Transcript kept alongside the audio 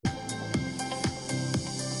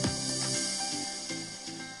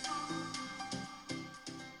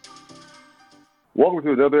Welcome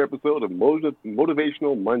to another episode of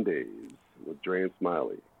Motivational Mondays with Dre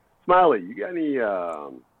Smiley. Smiley, you got any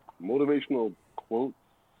motivational quotes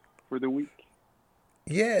for the week?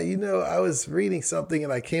 Yeah, I was reading something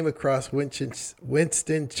and I came across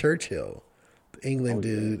Winston Churchill, the England Oh,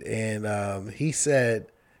 yeah. dude, and he said,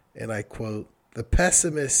 and I quote, "The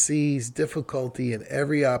pessimist sees difficulty in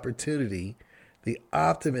every opportunity. The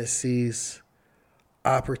optimist sees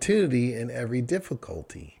opportunity in every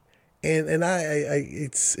difficulty." And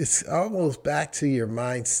it's almost back to your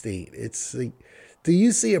mind state. It's like, do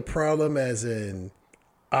you see a problem as an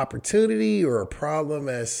opportunity or a problem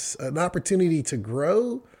as an opportunity to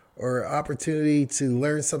grow or opportunity to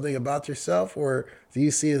learn something about yourself? Or do you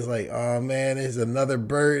see it as like, oh man, there's another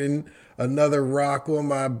burden, another rock on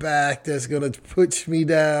my back that's going to push me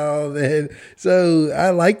down? And so I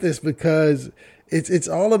like this because it's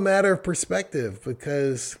all a matter of perspective,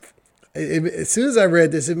 because as soon as I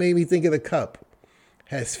read this, it made me think of the cup. It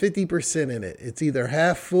has 50% in it. It's either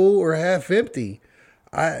half full or half empty.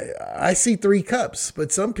 I see three cups,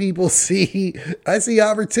 but some people I see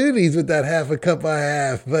opportunities with that half a cup I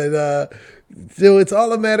have. But so it's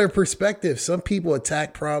all a matter of perspective. Some people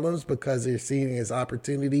attack problems because they're seeing it as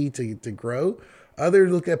opportunity to grow.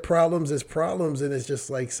 Others look at problems as problems, and it's just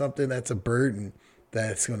like something that's a burden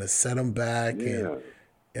that's going to set them back Yeah,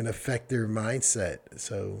 and affect their mindset.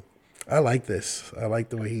 So I like this. I like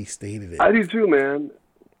the way he stated it. I do too, man.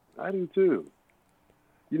 I do too.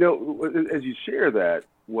 You know, as you share that,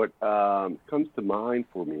 what comes to mind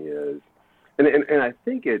for me is, and I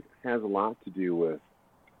think it has a lot to do with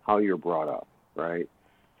how you're brought up, right?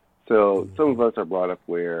 So some Mhm. of us are brought up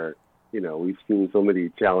where, we've seen so many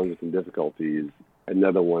challenges and difficulties.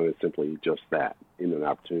 Another one is simply just that, an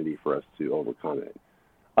opportunity for us to overcome it.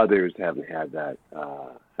 Others haven't had that,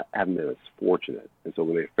 haven't been as fortunate. And so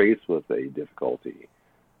when they're faced with a difficulty,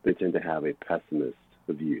 they tend to have a pessimist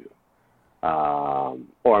view. Or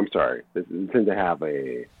I'm sorry, they tend to have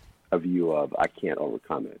a view of I can't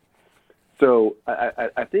overcome it. So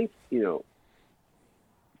I think,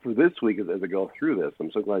 for this week as I go through this,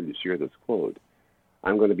 I'm so glad you shared this quote.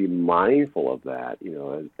 I'm going to be mindful of that,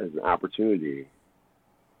 as an opportunity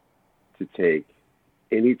to take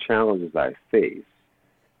any challenges I face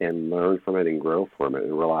and learn from it and grow from it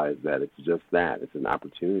and realize that it's just that. It's an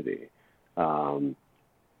opportunity. Um,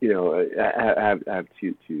 I have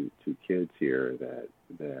two kids here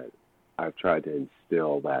that I've tried to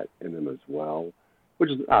instill that in them as well, which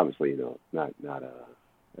is obviously, not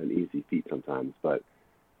an easy feat sometimes. But,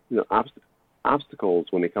 obstacles,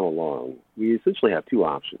 when they come along, we essentially have two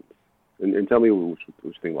options. And tell me what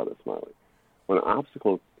you think about this, Smiley. When an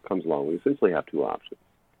obstacle comes along, we essentially have two options.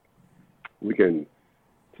 We can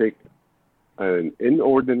take an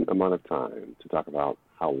inordinate amount of time to talk about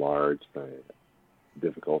how large the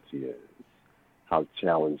difficulty is, how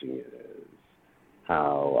challenging it is,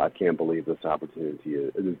 how I can't believe this opportunity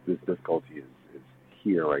this difficulty is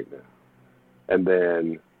here right now. And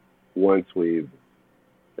then once we've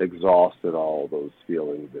exhausted all those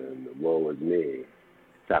feelings and woe is me,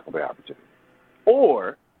 tackle the opportunity.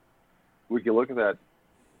 Or we can look at that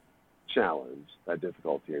challenge, that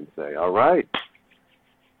difficulty, and say, all right,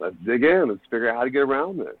 let's dig in. Let's figure out how to get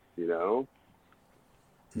around this. Mhm.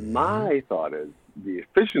 My thought is the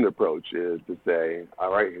efficient approach is to say,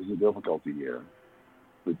 all right, here's the difficulty here.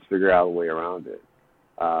 Let's figure out a way around it.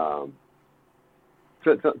 Um,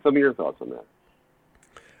 some of your thoughts on that.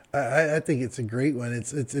 I think it's a great one.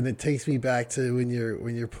 It's and it takes me back to when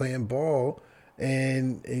you're playing ball,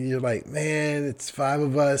 and you're like, man, it's five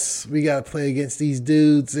of us. We got to play against these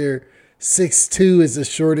dudes. They're 6'2" is the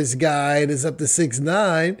shortest guy, and it's up to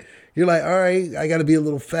 6'9". You're like, all right, I got to be a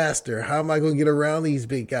little faster. How am I going to get around these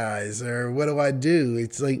big guys? Or what do I do?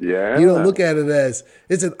 It's like you don't Yeah, look at it as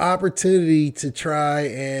it's an opportunity to try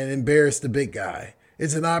and embarrass the big guy.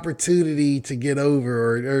 It's an opportunity to get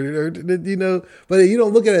over, but you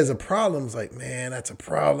don't look at it as a problem. It's like, man, that's a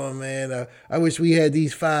problem, man. I wish we had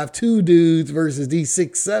these 5'2" dudes versus these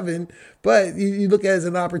 6'7". But you look at it as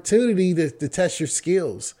an opportunity to test your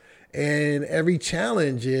skills. And every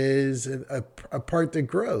challenge is a part to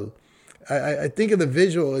grow. I think of the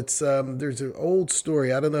visual. It's there's an old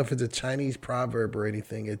story. I don't know if it's a Chinese proverb or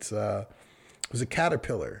anything. It was a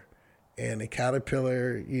caterpillar, and the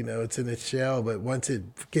caterpillar, it's in its shell, but once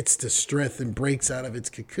it gets to strength and breaks out of its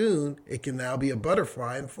cocoon, it can now be a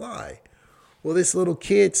butterfly and fly. Well, this little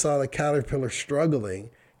kid saw the caterpillar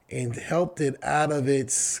struggling and helped it out of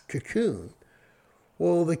its cocoon.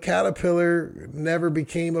 Well, the caterpillar never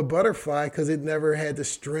became a butterfly because it never had the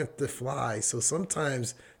strength to fly. So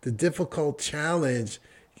sometimes the difficult challenge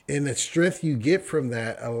and the strength you get from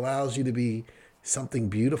that allows you to be something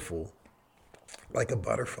beautiful. like a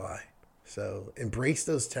butterfly. So embrace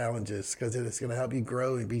those challenges because it's going to help you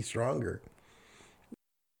grow and be stronger.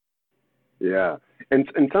 Yeah, and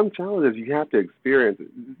some challenges you have to experience.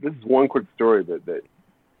 This is one quick story that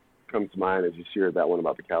comes to mind as you shared that one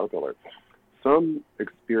about the caterpillar. Some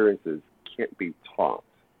experiences can't be taught;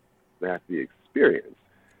 they have to be experienced.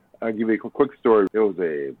 I'll give you a quick story. There was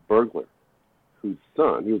a burglar whose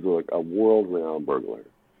son, he was like a world-renowned burglar,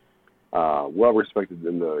 well respected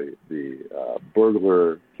in the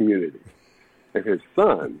burglar community, and his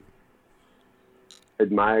son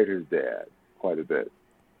admired his dad quite a bit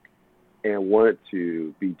and wanted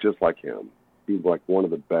to be just like him. He was like one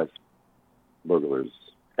of the best burglars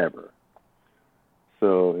ever.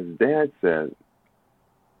 So his dad said,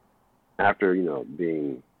 after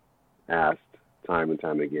being asked time and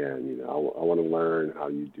time again, I want to learn how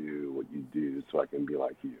you do what you do so I can be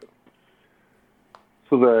like you.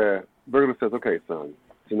 So the burglar says, okay, son,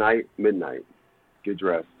 tonight, midnight, get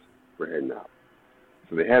dressed, we're heading out.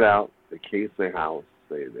 So they head out, they case their house,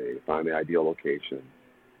 they find the ideal location,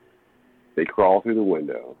 they crawl through the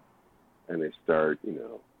window, and they start,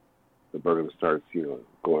 the burglar starts,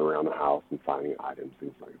 going around the house and finding items,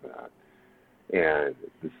 things like that. And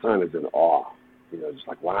the son is in awe, just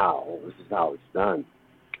like, wow, this is how it's done.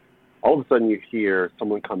 All of a sudden you hear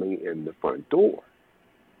someone coming in the front door.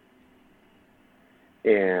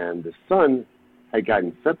 And the son had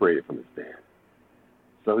gotten separated from his dad.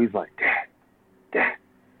 So he's like, Dad,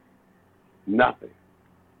 nothing.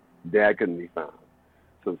 Dad couldn't be found.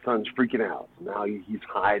 So the son's freaking out. So now he's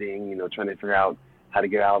hiding, trying to figure out how to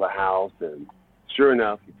get out of the house. And sure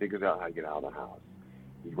enough, he figures out how to get out of the house.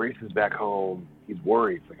 He races back home. He's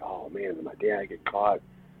worried. He's like, oh, man, did my dad get caught?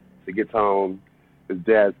 So he gets home. His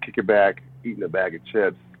dad's kicking back, eating a bag of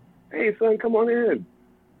chips. Hey, son, come on in.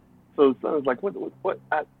 So the son's like, what,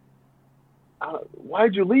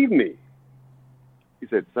 why'd you leave me? He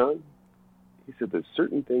said, son, there's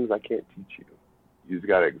certain things I can't teach you. You just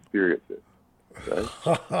got to experience it.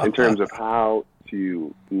 Okay? In terms of how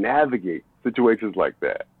to navigate situations like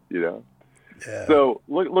that, Yeah. So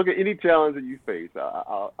look at any challenge that you face.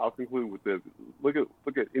 I'll conclude with this. Look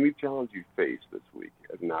at any challenge you face this week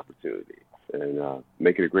as an opportunity, and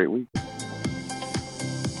make it a great week.